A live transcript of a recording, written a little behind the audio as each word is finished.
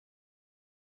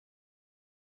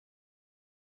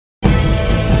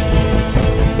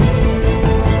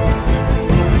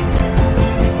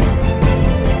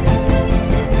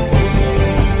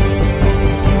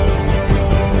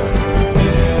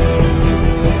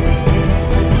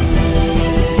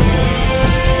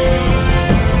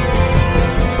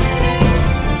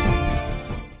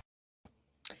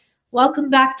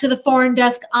Welcome back to the Foreign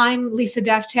Desk. I'm Lisa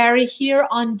Daftari here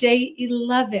on day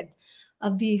 11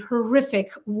 of the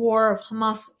horrific war of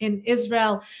Hamas in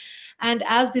Israel. And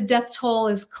as the death toll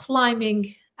is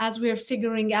climbing, as we are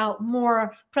figuring out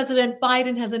more, President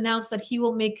Biden has announced that he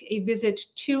will make a visit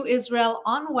to Israel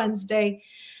on Wednesday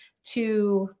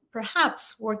to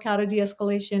perhaps work out a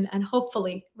de-escalation and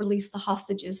hopefully release the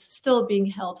hostages still being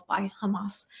held by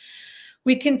Hamas.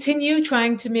 We continue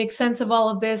trying to make sense of all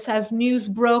of this as news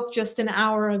broke just an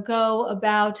hour ago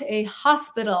about a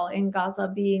hospital in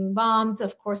Gaza being bombed.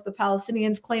 Of course, the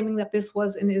Palestinians claiming that this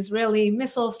was an Israeli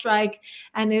missile strike,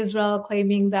 and Israel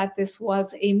claiming that this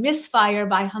was a misfire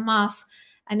by Hamas.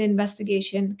 An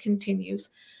investigation continues.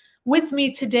 With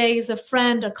me today is a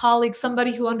friend, a colleague,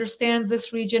 somebody who understands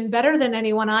this region better than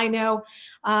anyone I know,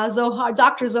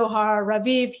 Dr. Zohar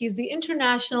Raviv. He's the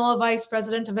International Vice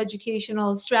President of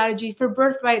Educational Strategy for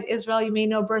Birthright Israel. You may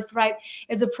know Birthright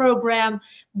is a program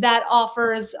that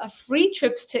offers free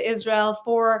trips to Israel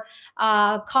for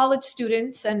college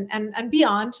students and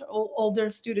beyond,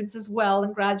 older students as well,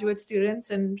 and graduate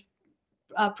students and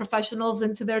professionals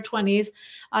into their 20s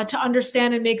to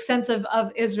understand and make sense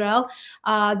of Israel.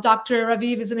 Dr.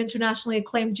 Raviv is an internationally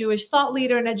acclaimed Jewish thought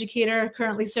leader and educator,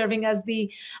 currently serving as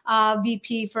the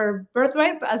VP for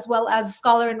Birthright, as well as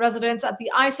scholar in residence at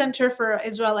the I-Center for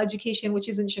Israel Education, which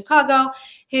is in Chicago.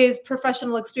 His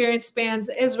professional experience spans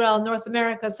Israel, North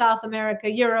America, South America,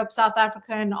 Europe, South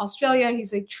Africa, and Australia.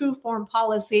 He's a true foreign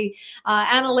policy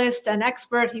analyst and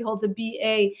expert. He holds a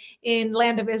BA in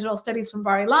Land of Israel Studies from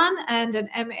Bar Ilan and an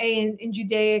MA in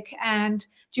Judaic and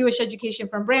Jewish education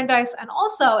from Brandeis, and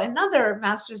also another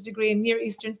master's degree in Near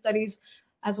Eastern Studies,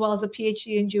 as well as a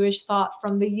PhD in Jewish thought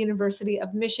from the University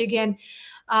of Michigan.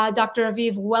 Dr.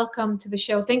 Raviv, welcome to the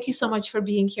show. Thank you so much for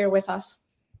being here with us.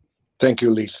 Thank you,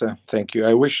 Lisa. Thank you.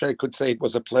 I wish I could say it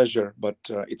was a pleasure, but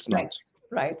it's not.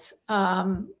 Right.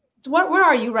 Where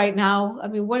are you right now? I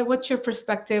mean, what's your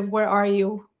perspective? Where are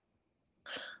you?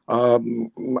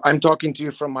 I'm talking to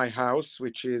you from my house,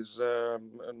 which is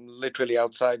literally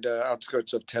outside the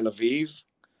outskirts of Tel Aviv.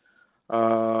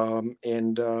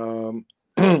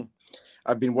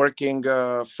 I've been working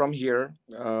from here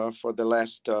for the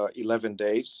last 11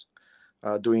 days,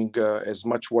 doing as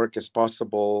much work as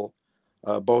possible,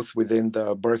 both within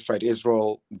the Birthright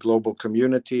Israel global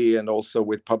community and also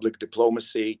with public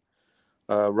diplomacy,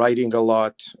 writing a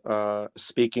lot,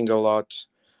 speaking a lot,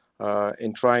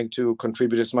 and trying to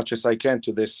contribute as much as I can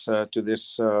to this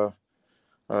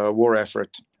war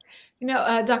effort. You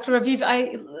know, Dr.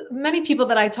 Raviv, many people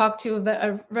that I talk to that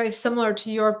are very similar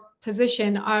to your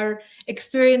position are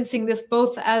experiencing this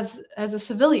both as a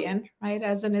civilian, right,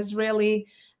 as an Israeli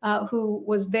who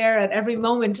was there at every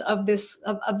moment of this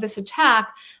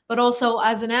attack, but also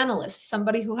as an analyst,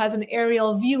 somebody who has an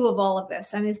aerial view of all of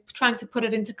this and is trying to put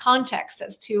it into context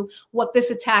as to what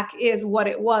this attack is, what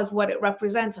it was, what it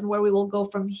represents, and where we will go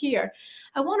from here.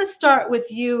 I want to start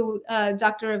with you,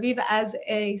 Dr. Raviv, as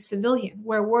a civilian.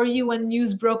 Where were you when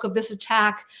news broke of this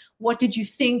attack? What did you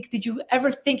think? Did you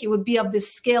ever think it would be of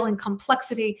this scale and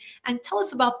complexity? And tell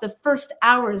us about the first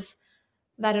hours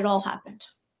that it all happened.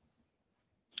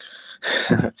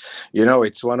 You know,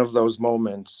 it's one of those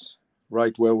moments,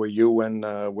 right? Where were you when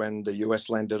the U.S.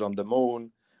 landed on the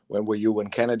moon? When were you when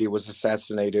Kennedy was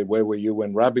assassinated? Where were you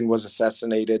when Rabin was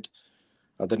assassinated?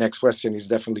 The next question is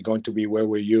definitely going to be, where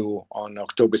were you on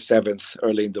October 7th,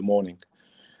 early in the morning?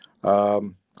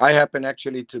 I happen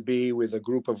actually to be with a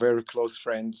group of very close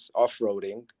friends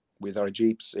off-roading with our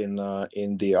Jeeps in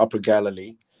the Upper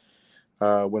Galilee.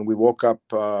 When we woke up,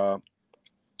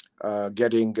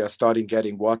 starting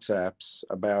getting WhatsApps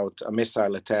about a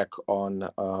missile attack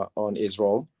on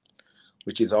Israel,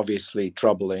 which is obviously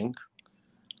troubling.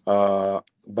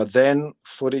 But then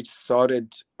footage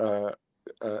started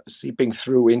seeping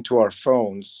through into our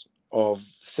phones of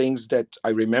things that I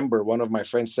remember one of my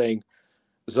friends saying,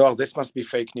 Zohar, this must be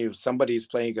fake news. Somebody is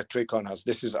playing a trick on us.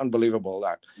 This is unbelievable.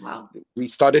 Wow. We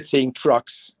started seeing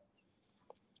trucks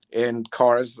and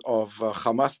cars of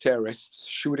Hamas terrorists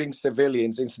shooting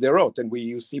civilians in Sderot, and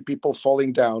you see people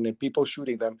falling down and people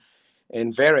shooting them.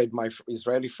 And Vered, my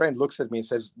Israeli friend, looks at me and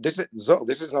says, this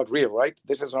is not real, right?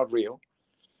 This is not real.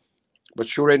 But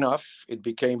sure enough, it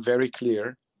became very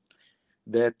clear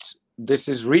that this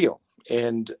is real,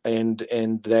 and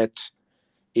that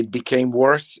it became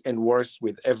worse and worse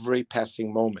with every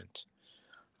passing moment.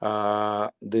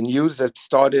 The news that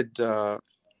started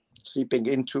seeping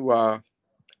into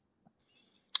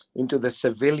the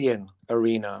civilian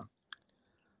arena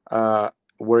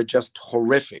were just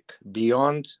horrific,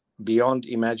 beyond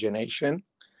imagination.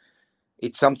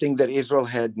 It's something that Israel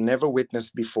had never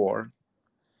witnessed before.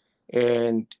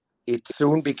 And it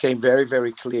soon became very,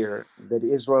 very clear that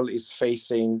Israel is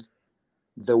facing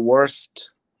the worst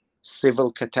civil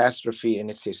catastrophe in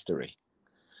its history.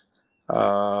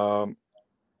 And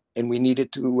we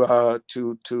needed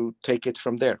to take it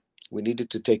from there. We needed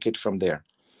to take it from there.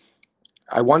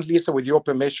 I want, Lisa, with your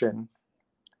permission,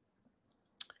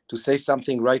 to say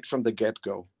something right from the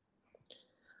get-go,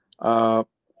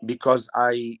 because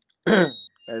I,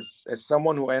 as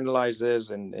someone who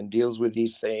analyzes and deals with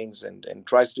these things and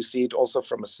tries to see it also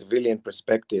from a civilian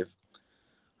perspective,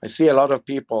 I see a lot of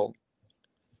people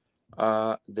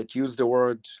that use the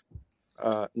word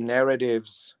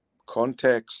narratives,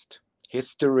 context,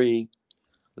 history.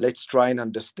 Let's try and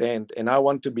understand. And I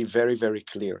want to be very, very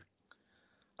clear.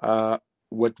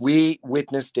 What we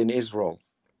witnessed in Israel,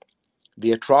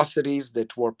 the atrocities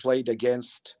that were played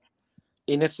against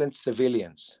innocent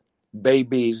civilians,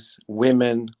 babies,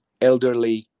 women,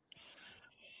 elderly,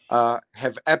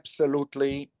 have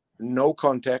absolutely no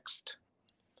context.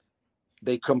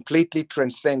 They completely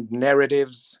transcend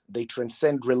narratives. They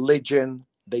transcend religion.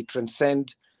 They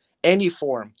transcend any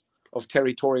form of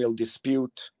territorial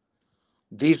dispute.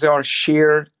 These are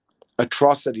sheer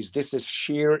atrocities. This is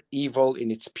sheer evil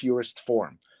in its purest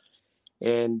form.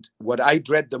 And what I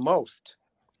dread the most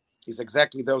is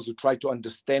exactly those who try to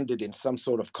understand it in some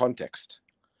sort of context.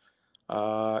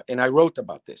 And I wrote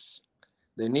about this.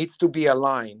 There needs to be a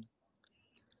line.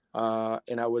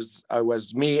 And I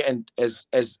was me, and as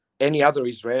any other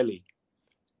Israeli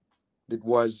that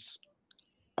was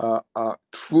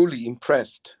truly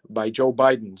impressed by Joe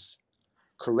Biden's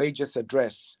courageous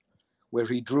address, where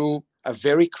he drew a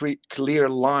very clear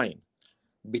line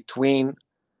between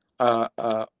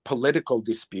political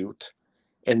dispute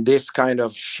and this kind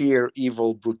of sheer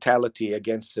evil brutality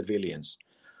against civilians.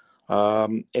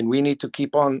 And we need to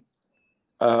keep on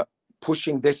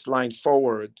pushing this line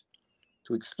forward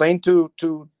to explain to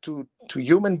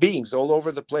human beings all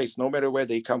over the place, no matter where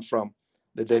they come from,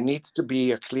 that there needs to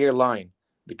be a clear line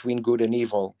between good and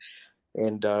evil.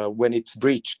 And when it's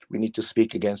breached, we need to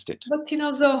speak against it. But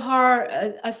Zohar,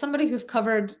 as somebody who's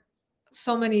covered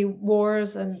so many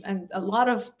wars and a lot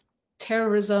of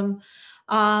terrorism,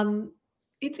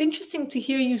 it's interesting to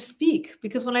hear you speak,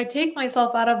 because when I take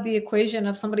myself out of the equation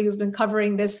of somebody who's been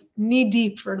covering this knee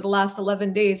deep for the last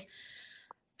 11 days,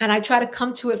 and I try to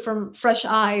come to it from fresh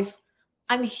eyes,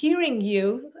 I'm hearing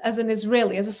you as an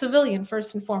Israeli, as a civilian,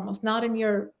 first and foremost, not in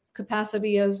your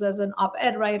capacity as an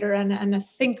op-ed writer and a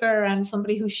thinker and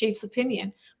somebody who shapes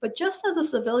opinion, but just as a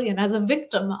civilian, as a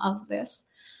victim of this.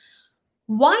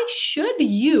 Why should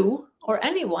you or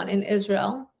anyone in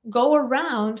Israel go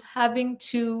around having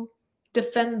to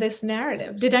defend this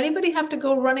narrative? Did anybody have to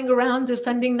go running around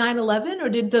defending 9/11, or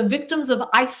did the victims of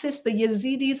ISIS, the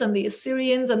Yazidis and the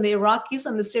Assyrians and the Iraqis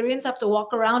and the Syrians, have to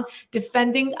walk around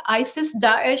defending ISIS,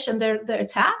 Daesh, and their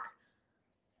attack?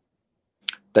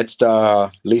 That's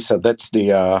Lisa. That's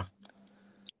the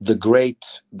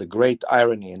great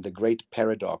irony and the great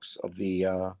paradox of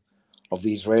the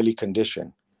Israeli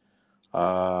condition.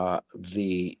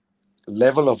 The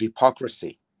level of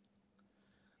hypocrisy,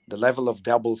 the level of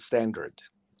double standard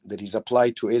that is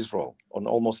applied to Israel on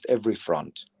almost every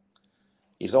front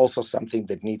is also something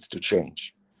that needs to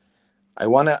change. I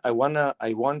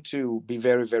want to be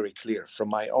very, very clear. From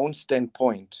my own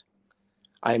standpoint,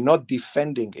 I'm not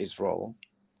defending Israel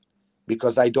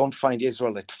because I don't find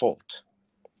Israel at fault.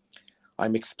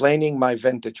 I'm explaining my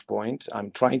vantage point.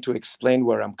 I'm trying to explain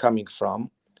where I'm coming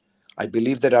from. I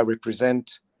believe that I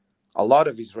represent a lot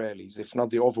of Israelis, if not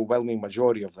the overwhelming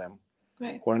majority of them,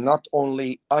 right, who are not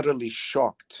only utterly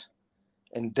shocked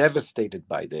and devastated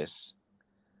by this,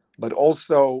 but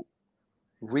also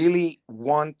really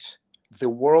want the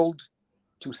world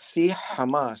to see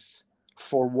Hamas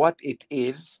for what it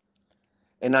is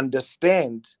and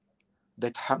understand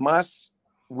that Hamas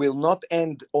will not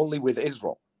end only with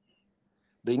Israel.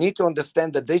 They need to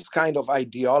understand that this kind of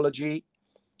ideology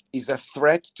is a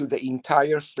threat to the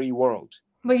entire free world.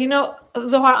 But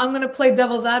Zohar, I'm going to play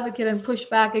devil's advocate and push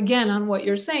back again on what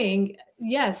you're saying.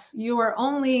 Yes, you are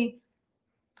only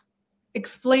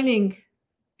explaining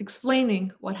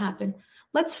what happened.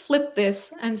 Let's flip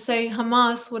this and say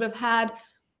Hamas would have had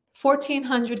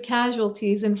 1,400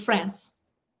 casualties in France.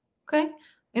 Okay?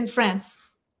 In France.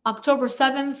 October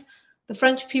 7th, the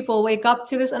French people wake up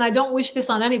to this, and I don't wish this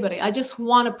on anybody. I just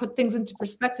want to put things into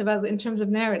perspective in terms of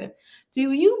narrative.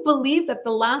 Do you believe that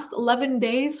the last 11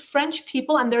 days, French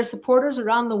people and their supporters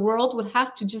around the world would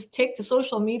have to just take to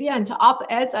social media and to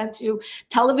op-eds and to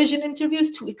television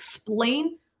interviews to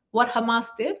explain what Hamas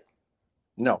did?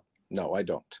 No, I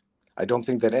don't. I don't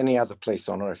think that any other place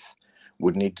on earth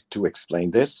would need to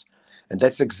explain this. And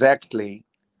that's exactly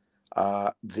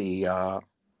the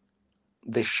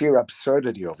sheer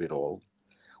absurdity of it all,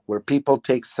 where people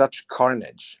take such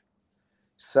carnage,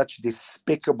 such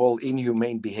despicable,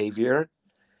 inhumane behavior,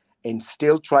 and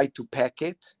still try to pack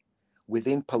it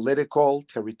within political,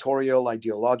 territorial,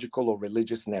 ideological, or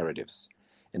religious narratives.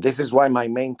 And this is why my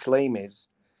main claim is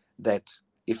that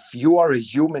if you are a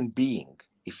human being,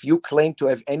 if you claim to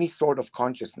have any sort of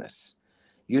consciousness,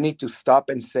 you need to stop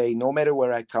and say, no matter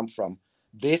where I come from,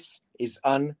 this is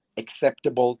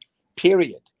unacceptable,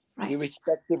 period. Right.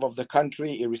 Irrespective of the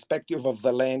country, irrespective of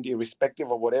the land,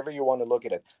 irrespective of whatever you want to look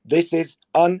at it. This is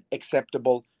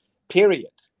unacceptable,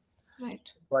 period. Right.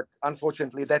 But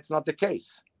unfortunately, that's not the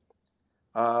case.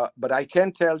 But I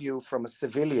can tell you from a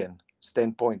civilian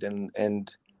standpoint,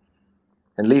 and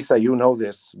Lisa, you know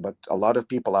this, but a lot of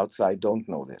people outside don't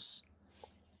know this.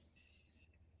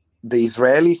 The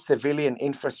Israeli civilian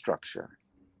infrastructure,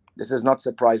 this is not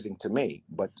surprising to me,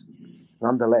 but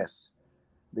nonetheless,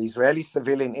 the Israeli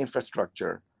civilian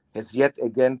infrastructure has yet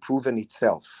again proven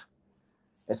itself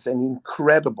as an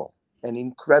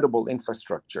incredible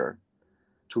infrastructure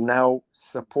to now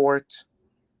support,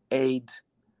 aid,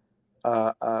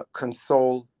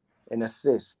 console, and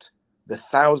assist the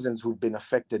thousands who've been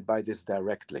affected by this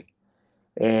directly.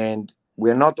 And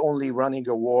we're not only running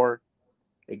a war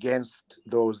against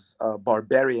those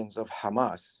barbarians of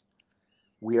Hamas,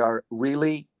 we are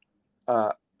really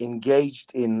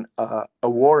engaged in a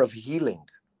war of healing,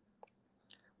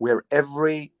 where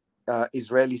every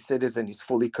Israeli citizen is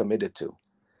fully committed to.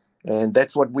 And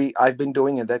that's what I've been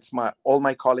doing, and that's all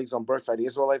my colleagues on Birthright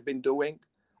Israel have been doing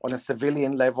on a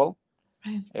civilian level,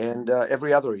 right. And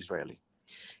every other Israeli.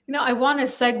 You know, I want to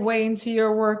segue into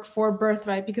your work for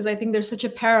Birthright because I think there's such a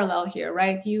parallel here,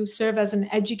 right? You serve as an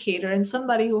educator and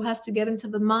somebody who has to get into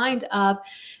the mind of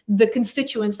the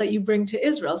constituents that you bring to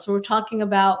Israel. So we're talking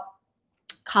about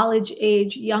college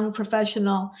age, young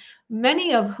professional,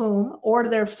 many of whom, or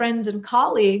their friends and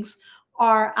colleagues,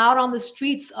 are out on the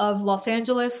streets of Los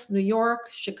Angeles, New York,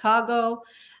 Chicago,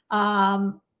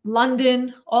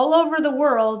 London, all over the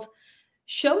world,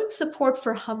 showing support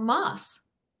for Hamas.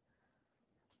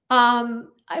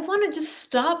 I want to just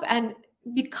stop, and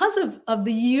because of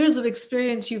the years of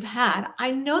experience you've had,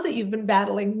 I know that you've been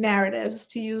battling narratives,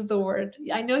 to use the word.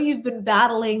 I know you've been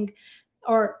battling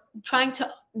or trying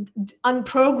to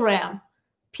unprogram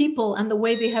people and the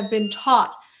way they have been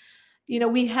taught. You know,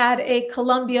 we had a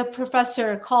Columbia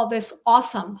professor call this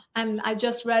awesome. And I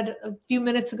just read a few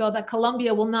minutes ago that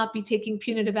Columbia will not be taking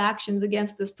punitive actions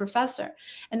against this professor.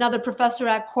 Another professor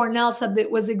at Cornell said that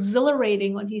it was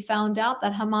exhilarating when he found out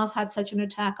that Hamas had such an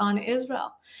attack on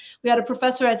Israel. We had a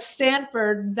professor at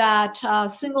Stanford that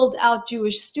singled out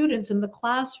Jewish students in the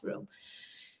classroom.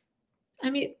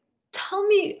 I mean,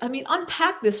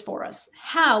 unpack this for us.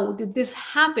 How did this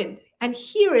happen? And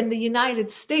here in the United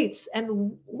States,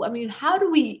 and I mean, how do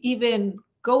we even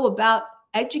go about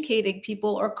educating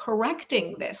people or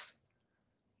correcting this?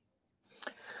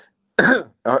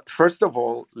 First of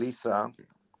all, Lisa,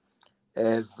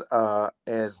 as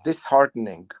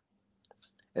disheartening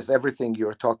as everything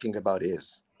you're talking about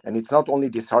is, and it's not only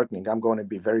disheartening, I'm going to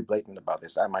be very blatant about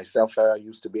this. I myself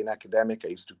used to be an academic. I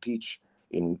used to teach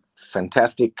in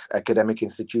fantastic academic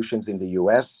institutions in the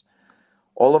US.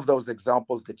 All of those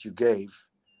examples that you gave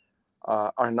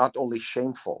are not only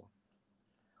shameful,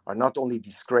 are not only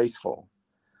disgraceful,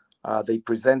 they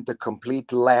present the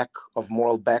complete lack of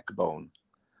moral backbone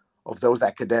of those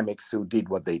academics who did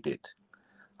what they did.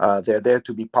 They're there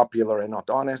to be popular and not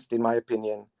honest, in my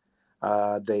opinion.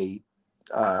 And they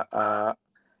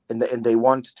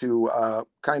want to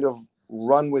kind of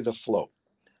run with the flow.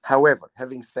 However,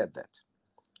 having said that,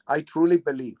 I truly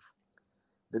believe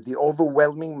that the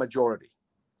overwhelming majority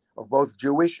of both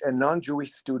Jewish and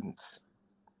non-Jewish students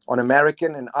on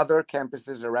American and other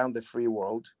campuses around the free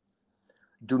world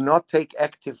do not take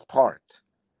active part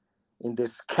in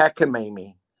this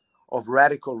cacamamie of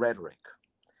radical rhetoric.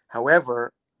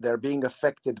 However, they're being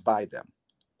affected by them.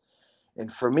 And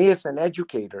for me as an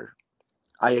educator,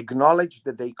 I acknowledge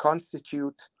that they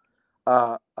constitute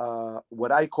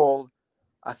what I call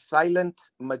a silent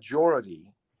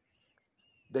majority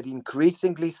that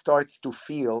increasingly starts to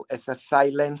feel as a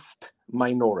silenced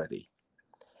minority.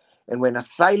 And when a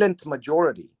silent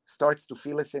majority starts to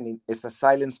feel as a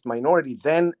silenced minority,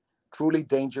 then truly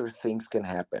dangerous things can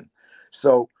happen.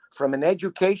 So from an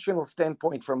educational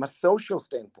standpoint, from a social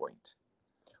standpoint,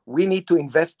 we need to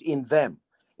invest in them,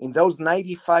 in those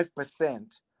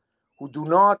 95% who do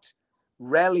not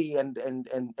rally and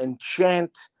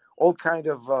chant all kind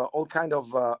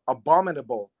of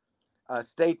abominable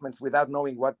statements without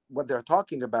knowing what they're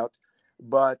talking about,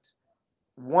 but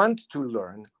want to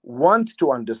learn, want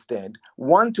to understand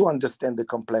the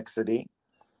complexity.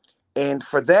 And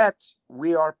for that,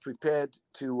 we are prepared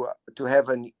to have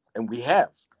and we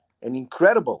have an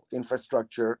incredible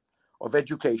infrastructure of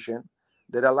education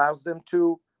that allows them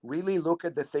to really look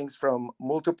at the things from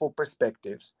multiple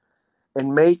perspectives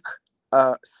and make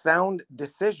a sound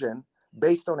decision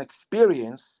based on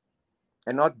experience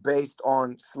and not based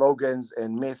on slogans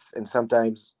and myths and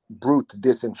sometimes brute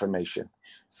disinformation.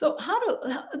 So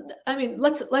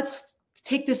let's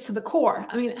take this to the core.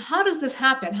 I mean, how does this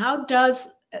happen? How does,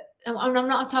 I'm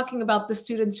not talking about the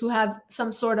students who have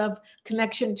some sort of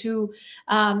connection to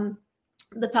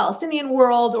the Palestinian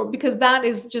world, or because that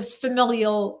is just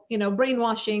familial,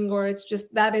 brainwashing, or it's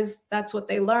just that's what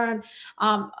they learn.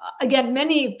 Again,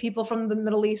 many people from the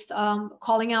Middle East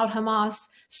calling out Hamas,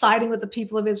 siding with the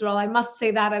people of Israel. I must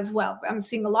say that as well. I'm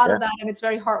seeing a lot of that, and it's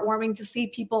very heartwarming to see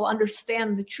people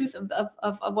understand the truth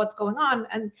of what's going on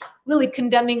and really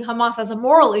condemning Hamas as a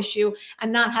moral issue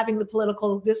and not having the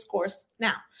political discourse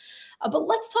now. But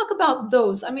let's talk about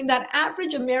those. I mean, that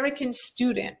average American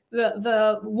student,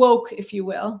 the woke, if you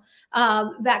will,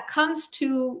 that comes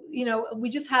to,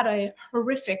 we just had a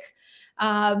horrific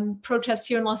protest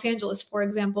here in Los Angeles, for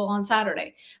example, on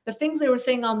Saturday. The things they were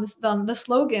saying on the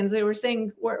slogans, they were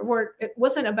saying it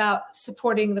wasn't about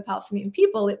supporting the Palestinian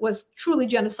people. It was truly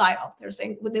genocidal. They're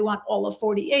saying they want all of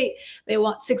 48. They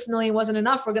want 6 million wasn't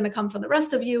enough. We're going to come for the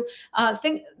rest of you.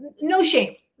 No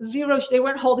shame, zero. They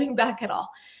weren't holding back at all.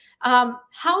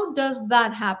 How does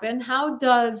that happen? How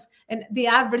does the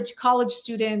average college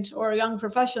student or a young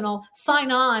professional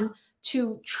sign on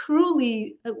to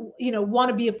truly, want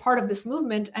to be a part of this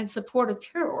movement and support a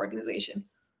terror organization?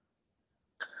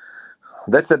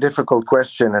 That's a difficult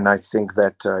question, and I think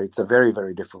that it's a very,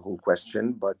 very difficult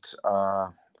question. But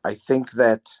I think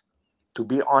that, to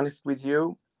be honest with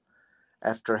you,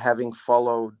 after having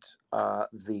followed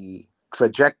the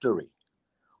trajectory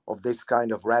of this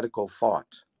kind of radical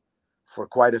thought for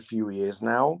quite a few years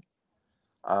now,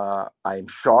 I am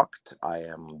shocked, I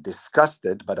am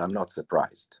disgusted, but I'm not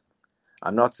surprised.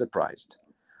 I'm not surprised.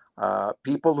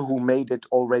 People who made it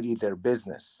already their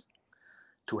business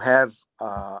to have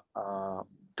an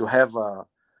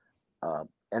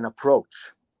approach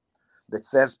that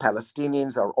says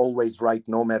Palestinians are always right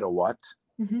no matter what,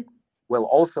 will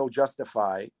also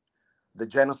justify the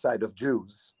genocide of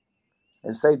Jews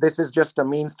and say this is just a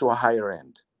means to a higher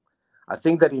end. I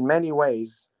think that in many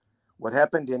ways, what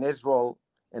happened in Israel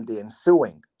and the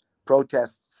ensuing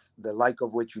protests, the like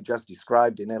of which you just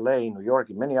described in LA, New York,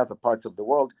 and many other parts of the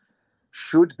world,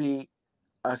 should be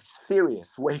a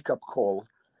serious wake-up call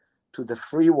to the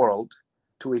free world,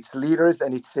 to its leaders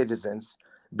and its citizens,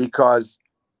 because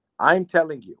I'm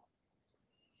telling you,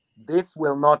 this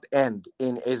will not end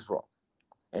in Israel.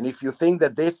 And if you think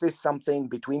that this is something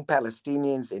between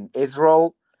Palestinians and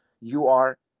Israel, you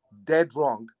are dead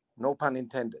wrong. No pun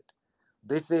intended.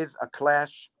 This is a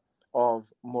clash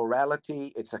of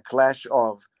morality. It's a clash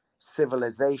of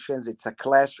civilizations. It's a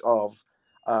clash of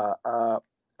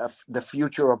the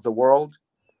future of the world.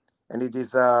 And it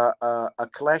is a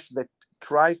clash that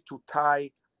tries to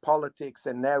tie politics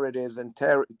and narratives and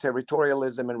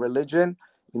territorialism and religion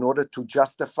in order to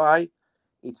justify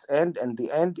its end. And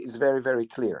the end is very, very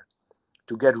clear: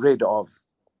 to get rid of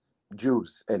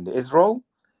Jews and Israel,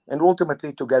 and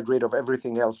ultimately to get rid of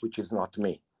everything else which is not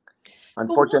me.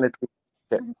 Unfortunately,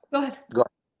 Go ahead. Go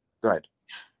ahead.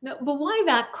 No, but why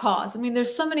that cause? I mean,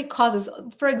 there's so many causes.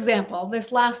 For example,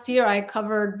 this last year I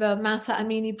covered the Mahsa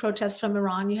Amini protests from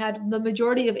Iran. You had the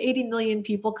majority of 80 million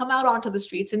people come out onto the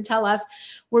streets and tell us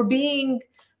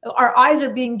our eyes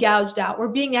are being gouged out. We're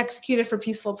being executed for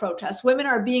peaceful protests. Women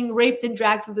are being raped and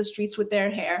dragged through the streets with their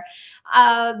hair.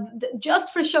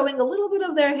 Just for showing a little bit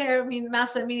of their hair. I mean,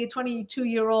 Mahsa Amini,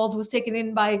 22-year-old, was taken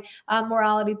in by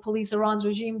morality police. Iran's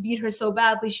regime beat her so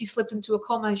badly, she slipped into a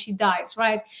coma and she dies,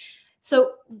 right?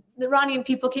 So the Iranian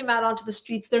people came out onto the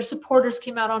streets. Their supporters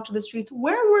came out onto the streets.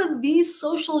 Where were these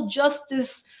social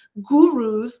justice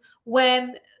gurus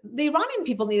when the Iranian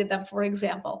people needed them, for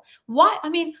example? Why? I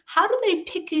mean, how do they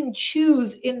pick and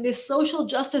choose in this social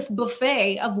justice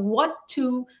buffet of what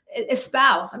to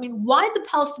espouse? I mean, why the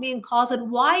Palestinian cause, and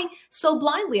why so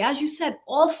blindly? As you said,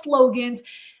 all slogans.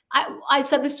 I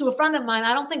said this to a friend of mine.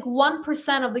 I don't think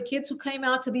 1% of the kids who came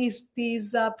out to these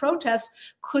protests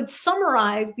could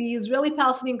summarize the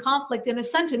Israeli-Palestinian conflict in a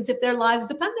sentence if their lives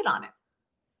depended on it.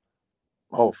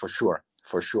 Oh, for sure.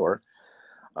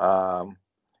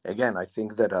 Again, I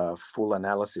think that a full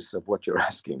analysis of what you're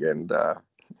asking, and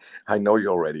I know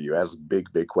you ask big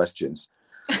questions.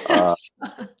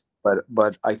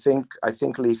 But I think,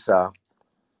 Lisa,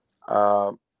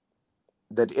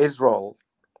 that Israel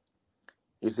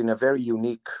is in a very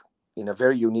unique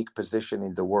position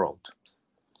in the world.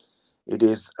 It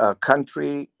is a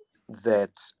country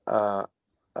that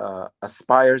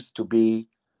aspires to be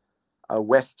a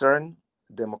Western,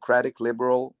 democratic,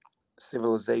 liberal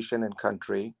civilization and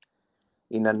country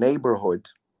in a neighborhood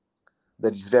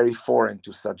that is very foreign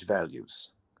to such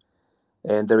values.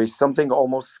 And there is something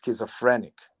almost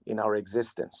schizophrenic in our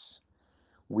existence.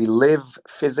 We live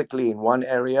physically in one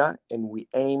area and we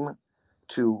aim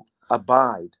to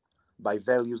abide by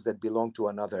values that belong to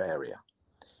another area.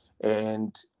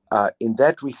 And in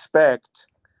that respect,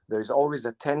 there is always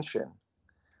a tension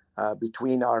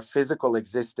between our physical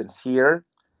existence here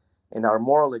and our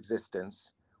moral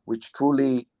existence, which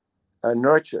truly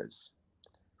nurtures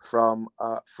from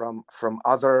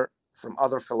other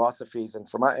philosophies and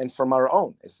from our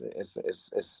own as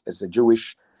a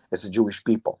Jewish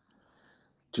people.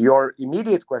 To your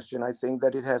immediate question, I think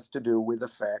that it has to do with the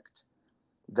fact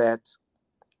that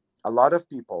a lot of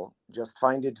people just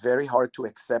find it very hard to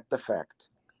accept the fact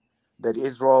that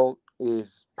Israel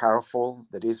is powerful,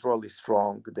 that Israel is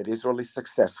strong, that Israel is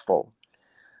successful,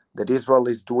 that Israel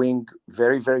is doing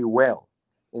very, very well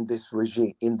in this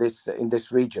regime, in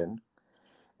this region.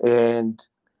 And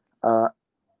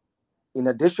in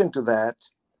addition to that,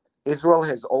 Israel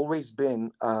has always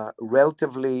been a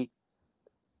relatively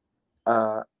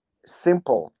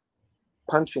simple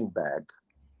punching bag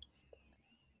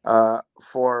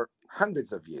for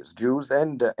hundreds of years, Jews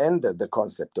and the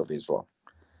concept of Israel.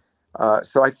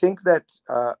 So I think that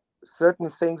certain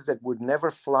things that would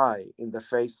never fly in the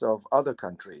face of other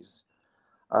countries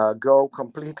go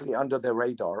completely under the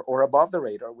radar or above the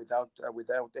radar without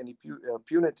any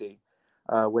punity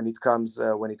when it comes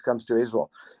to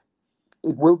Israel.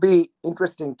 It will be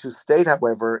interesting to state,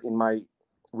 however, in my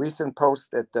recent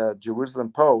post at the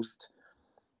Jerusalem Post,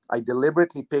 I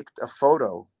deliberately picked a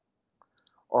photo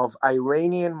of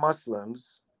Iranian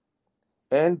Muslims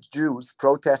and Jews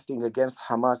protesting against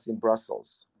Hamas in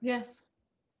Brussels. Yes.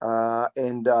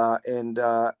 And I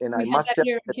must have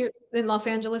that here in Los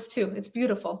Angeles too. It's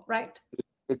beautiful, right?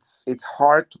 It's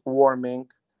heartwarming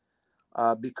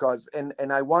because and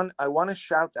I want to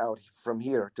shout out from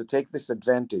here to take this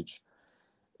advantage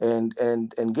and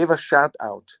give a shout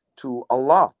out to a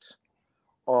lot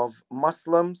of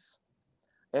Muslims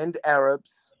and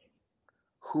Arabs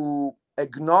who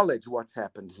acknowledge what's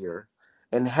happened here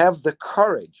and have the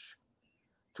courage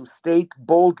to state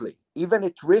boldly, even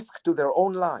at risk to their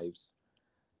own lives,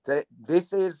 that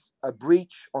this is a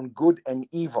breach on good and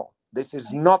evil. This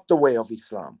is not the way of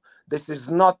Islam. This is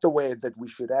not the way that we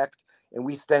should act, and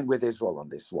we stand with Israel on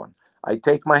this one. I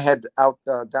take my head out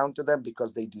down to them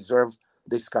because they deserve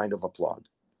this kind of applaud.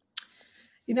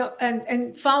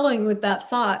 And following with that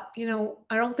thought,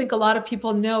 I don't think a lot of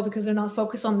people know because they're not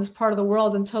focused on this part of the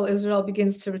world until Israel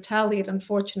begins to retaliate,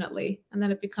 unfortunately, and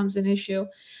then it becomes an issue.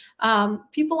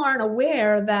 People aren't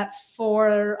aware that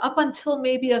for up until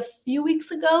maybe a few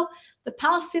weeks ago, the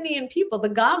Palestinian people, the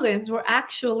Gazans, were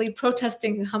actually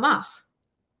protesting Hamas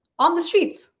on the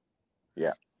streets.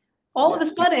 Yeah. All of a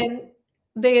sudden,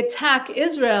 they attack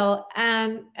Israel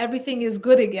and everything is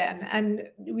good again. And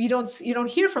you don't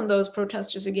hear from those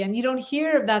protesters again. You don't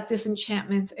hear of that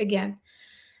disenchantment again.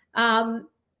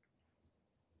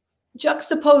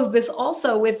 Juxtapose this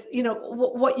also with,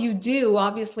 what you do,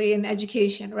 obviously, in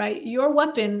education, right? Your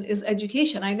weapon is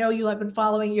education. I know you have been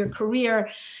following your career.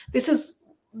 This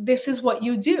is what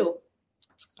you do.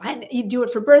 And you do it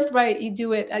for Birthright. You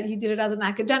did it as an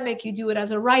academic. You do it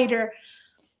as a writer.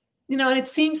 And it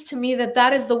seems to me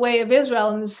that is the way of Israel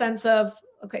in the sense of,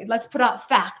 okay, let's put out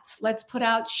facts. Let's put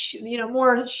out,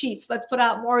 more sheets. Let's put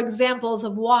out more examples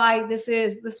of why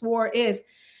this war is.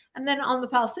 And then on the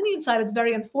Palestinian side, it's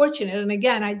very unfortunate. And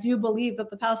again, I do believe that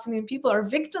the Palestinian people are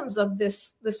victims of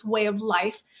this way of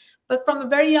life. But from a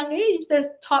very young age,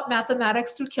 they're taught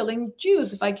mathematics through killing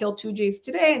Jews. If I kill 2 Jews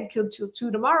today and kill two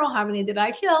tomorrow, how many did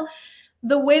I kill?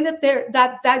 The way that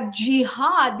that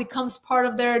jihad becomes part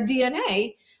of their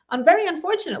DNA. And very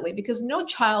unfortunately, because no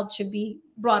child should be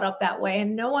brought up that way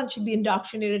and no one should be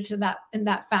indoctrinated in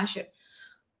that fashion.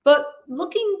 But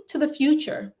looking to the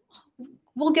future,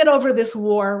 we'll get over this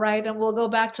war, right? And we'll go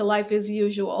back to life as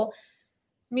usual.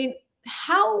 I mean,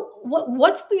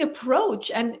 what's the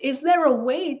approach? And is there a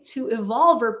way to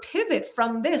evolve or pivot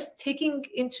from this, taking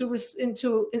into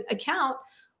account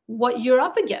what you're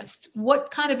up against,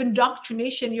 what kind of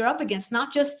indoctrination you're up against,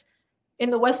 not just in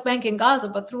the West Bank and Gaza,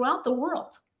 but throughout the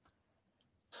world?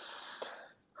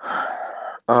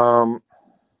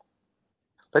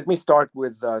 Let me start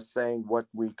with saying what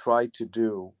we try to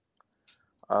do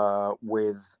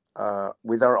with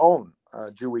our own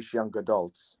Jewish young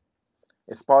adults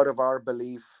as part of our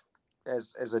belief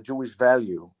as a Jewish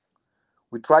value,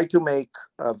 we try to make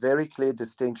a very clear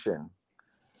distinction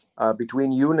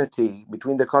between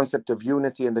the concept of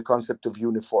unity and the concept of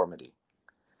uniformity.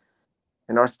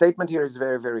 And our statement here is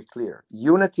very, very clear.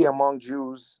 Unity among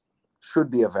Jews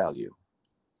should be a value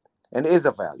and is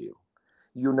a value.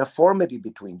 Uniformity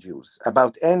between Jews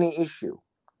about any issue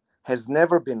has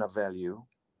never been a value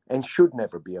and should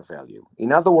never be a value.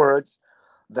 In other words,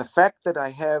 the fact that I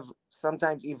have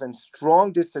sometimes even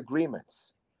strong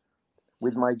disagreements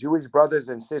with my Jewish brothers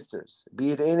and sisters,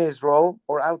 be it in Israel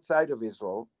or outside of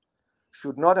Israel,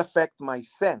 should not affect my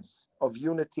sense of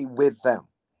unity with them.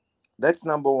 That's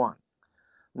number one.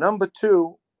 Number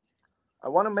two, I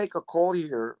want to make a call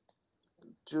here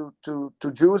to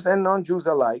Jews and non-Jews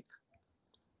alike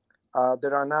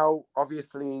that are now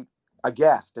obviously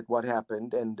aghast at what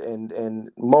happened,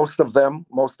 and most of them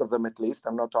at least,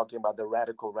 I'm not talking about the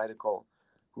radical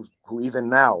who even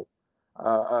now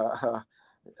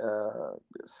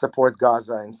support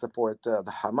Gaza and support the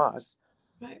Hamas.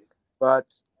 Right. But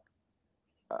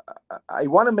I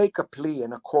want to make a plea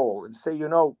and a call and say,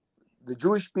 the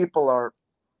Jewish people are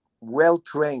well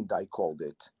trained, I called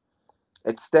it,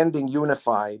 at standing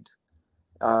unified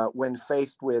when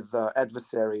faced with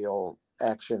adversarial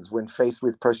actions, when faced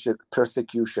with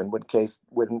persecution,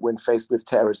 when faced with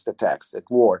terrorist attacks at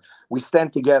war. We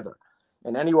stand together.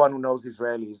 And anyone who knows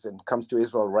Israelis and comes to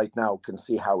Israel right now can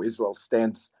see how Israel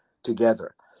stands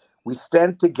together. We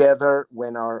stand together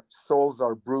when our souls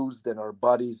are bruised and our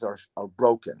bodies are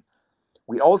broken.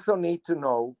 We also need to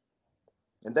know,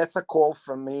 and that's a call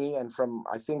from me and from,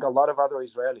 I think, a lot of other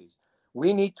Israelis,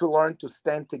 we need to learn to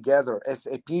stand together as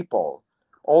a people,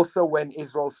 also when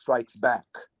Israel strikes back,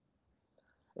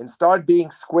 and start being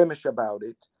squeamish about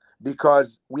it,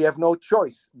 because we have no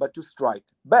choice but to strike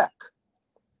back.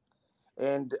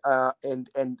 And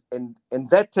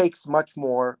that takes much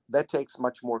more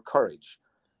courage.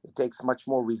 It takes much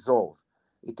more resolve.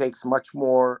 It takes much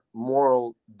more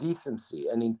moral decency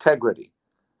and integrity.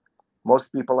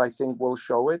 Most people, I think, will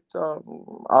show it.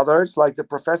 Others, like the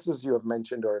professors you have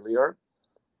mentioned earlier,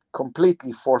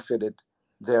 completely forfeited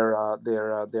their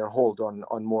hold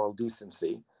on moral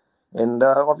decency, and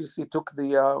obviously took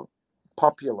the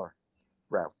popular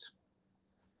route.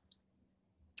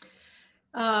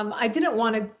 I didn't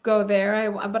want to go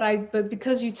there, but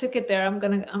because you took it there, I'm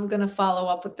gonna follow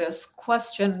up with this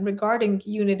question regarding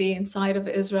unity inside of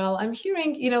Israel. I'm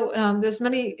hearing, there's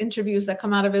many interviews that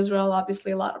come out of Israel.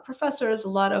 Obviously, a lot of professors, a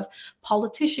lot of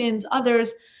politicians,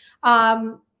 others.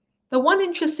 The one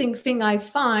interesting thing I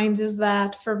find is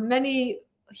that for many,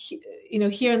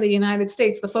 here in the United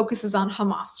States, the focus is on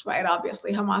Hamas, right?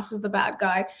 Obviously, Hamas is the bad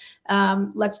guy.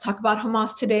 Let's talk about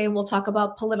Hamas today, and we'll talk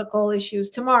about political issues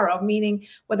tomorrow, meaning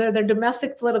whether they're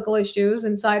domestic political issues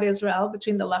inside Israel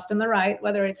between the left and the right,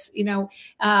 whether it's,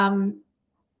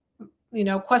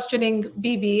 questioning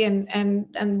Bibi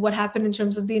and what happened in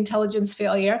terms of the intelligence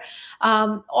failure.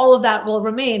 All of that will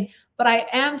remain. But I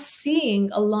am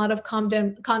seeing a lot of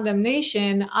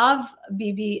condemnation of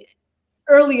Bibi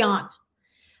early on.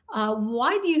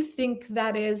 Why do you think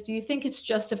that is? Do you think it's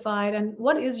justified? And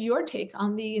what is your take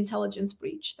on the intelligence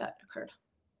breach that occurred?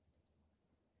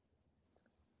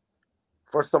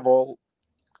 First of all,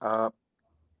 I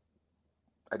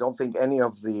don't think any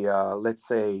of the, let's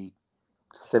say,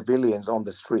 civilians on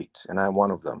the street, and I'm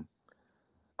one of them,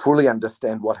 truly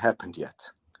understand what happened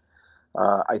yet.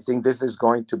 I think this is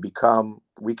going to become,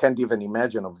 we can't even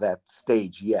imagine of that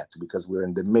stage yet, because we're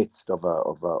in the midst of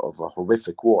a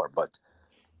horrific war, but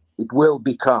it will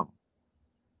become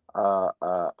a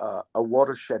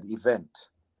watershed event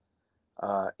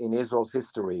in Israel's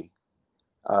history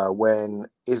when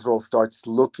Israel starts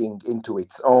looking into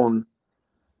its own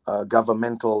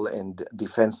governmental and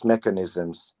defense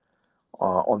mechanisms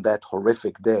on that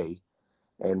horrific day,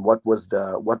 and what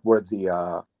were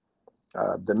the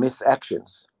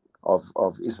misactions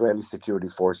of Israeli security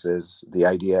forces, the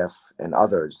IDF, and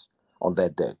others on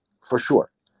that day, for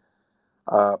sure.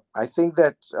 I think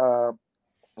that,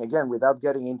 again, without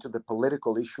getting into the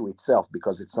political issue itself,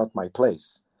 because it's not my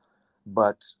place,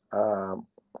 but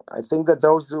I think that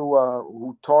those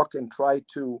who talk and try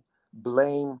to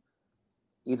blame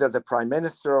either the prime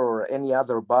minister or any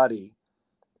other body,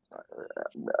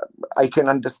 I can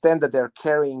understand that they're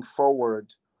carrying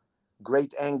forward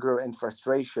great anger and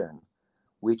frustration,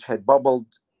 which had bubbled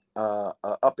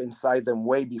up inside them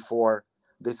way before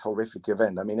this horrific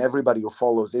event. I mean, everybody who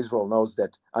follows Israel knows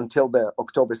that until the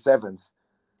October 7th,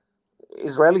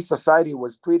 Israeli society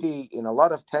was pretty in a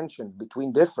lot of tension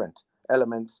between different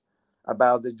elements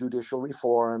about the judicial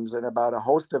reforms and about a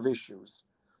host of issues.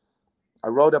 I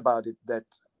wrote about it that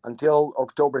until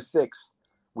October 6th,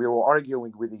 we were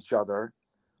arguing with each other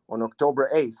on October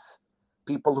 8th,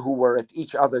 people who were at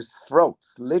each other's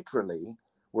throats, literally,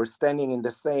 were standing in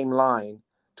the same line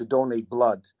to donate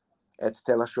blood at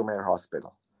Tel HaShomer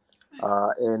Hospital.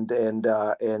 And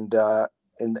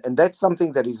that's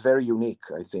something that is very unique,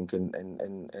 I think,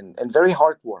 and very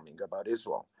heartwarming about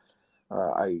Israel.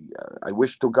 I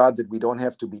wish to God that we don't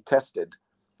have to be tested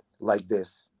like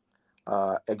this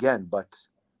again, but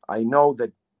I know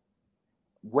that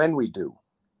when we do,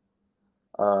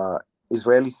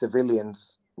 Israeli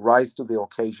civilians rise to the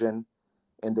occasion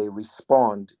and they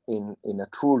respond in a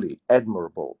truly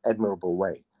admirable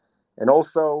way. And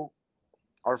also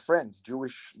our friends,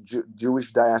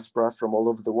 Jewish diaspora from all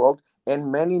over the world,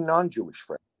 and many non-Jewish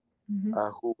friends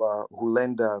who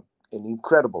lend an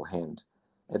incredible hand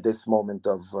at this moment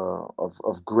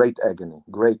of great agony,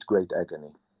 great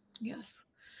agony. Yes.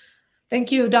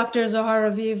 Thank you, Dr. Zohar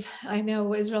Aviv. I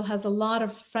know Israel has a lot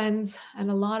of friends and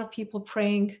a lot of people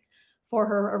praying for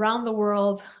her around the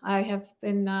world. I have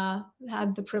been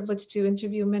had the privilege to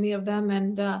interview many of them,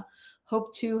 and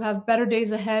hope to have better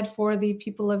days ahead for the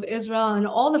people of Israel and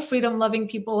all the freedom-loving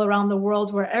people around the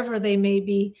world, wherever they may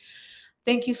be.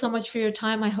 Thank you so much for your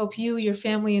time. I hope you, your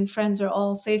family, and friends are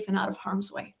all safe and out of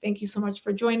harm's way. Thank you so much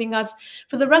for joining us.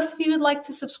 For the rest of you who'd like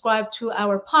to subscribe to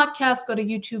our podcast, go to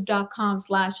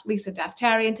youtube.com/Lisa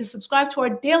Daftari. And to subscribe to our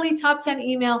daily top 10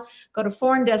 email, go to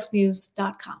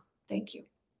foreigndesknews.com. Thank you.